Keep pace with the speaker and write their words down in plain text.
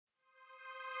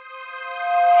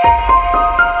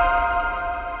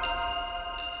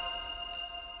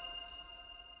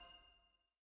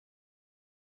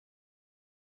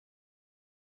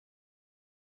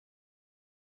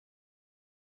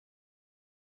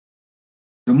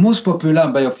The most popular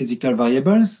biophysical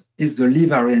variables is the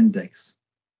leaf area index,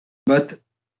 but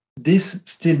this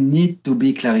still needs to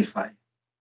be clarified.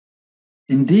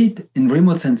 Indeed, in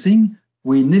remote sensing,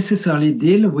 we necessarily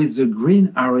deal with the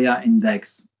green area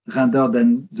index rather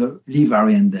than the leaf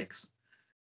area index,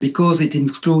 because it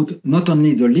includes not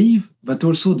only the leaf, but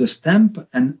also the stem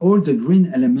and all the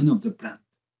green elements of the plant.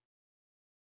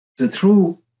 The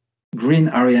true green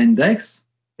area index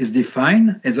is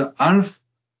defined as a half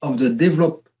of the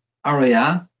developed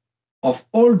area of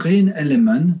all green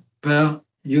elements per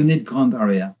unit ground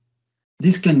area.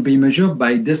 This can be measured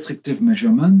by destructive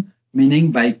measurement,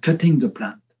 meaning by cutting the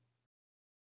plant.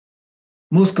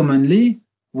 Most commonly,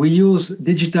 we use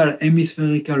digital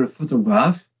hemispherical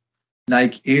photograph,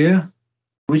 like here,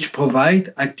 which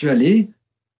provide actually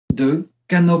the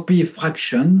canopy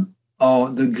fraction or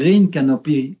the green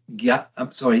canopy gap,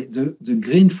 the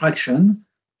green fraction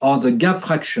or the gap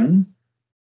fraction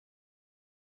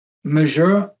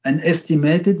measured and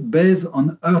estimated based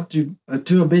on a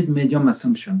turbid medium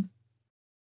assumption.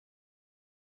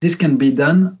 This can be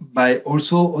done by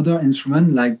also other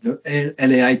instruments like the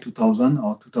LAI 2000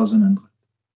 or 2100.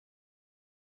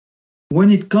 When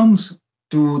it comes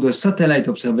to the satellite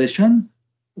observation,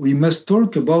 we must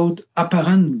talk about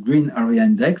apparent green area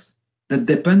index that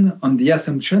depend on the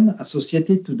assumption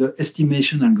associated to the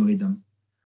estimation algorithm,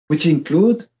 which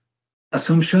include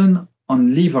assumption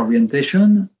on leaf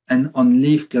orientation and on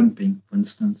leaf clumping, for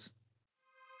instance.